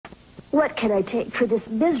What can I take for this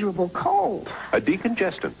miserable cold? A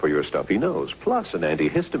decongestant for your stuffy nose, plus an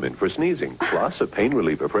antihistamine for sneezing, plus a pain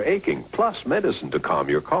reliever for aching, plus medicine to calm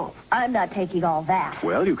your cough. I'm not taking all that.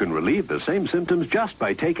 Well, you can relieve the same symptoms just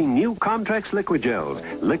by taking new Comtrex liquid gels.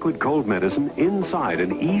 Liquid cold medicine inside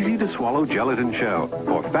an easy-to-swallow gelatin shell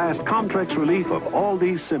for fast Comtrex relief of all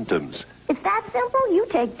these symptoms. It's that simple? You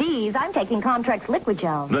take these. I'm taking Comtrex liquid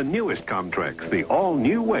gels. The newest Comtrex, the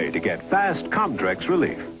all-new way to get fast Comtrex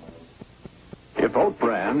relief. If oat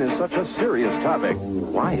bran is such a serious topic,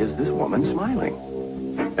 why is this woman smiling?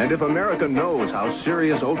 And if America knows how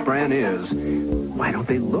serious oat bran is, why don't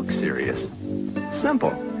they look serious?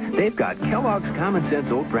 Simple. They've got Kellogg's Common Sense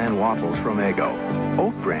Oat Bran Waffles from Eggo.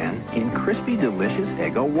 Oat bran in crispy, delicious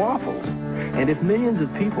Eggo waffles. And if millions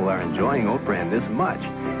of people are enjoying oat bran this much,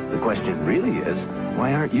 the question really is,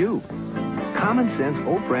 why aren't you? Common Sense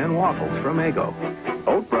Oat Bran Waffles from Eggo.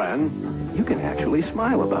 Oat bran you can actually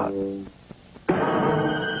smile about.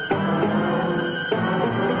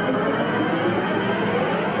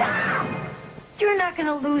 You're not going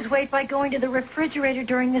to lose weight by going to the refrigerator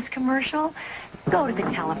during this commercial. Go to the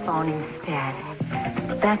telephone instead.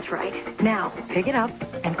 That's right. Now, pick it up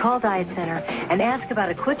and call Diet Center and ask about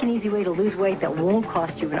a quick and easy way to lose weight that won't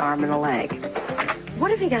cost you an arm and a leg.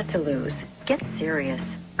 What have you got to lose? Get serious.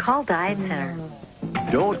 Call Diet Center.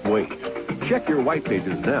 Don't wait. Check your white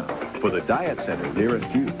pages now for the Diet Center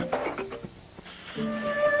nearest you.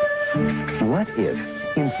 What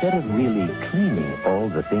if, instead of really cleaning all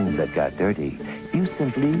the things that got dirty, you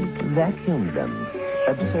simply vacuumed them?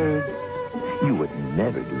 Absurd. You would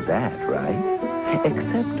never do that, right?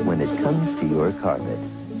 Except when it comes to your carpet.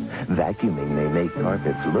 Vacuuming may make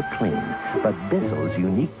carpets look clean, but Bissell's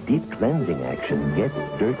unique deep cleansing action gets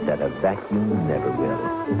dirt that a vacuum never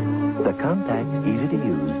will. The compact,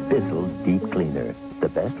 easy-to-use Bissell's Deep Cleaner. The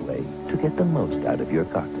best way to get the most out of your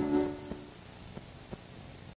carpet.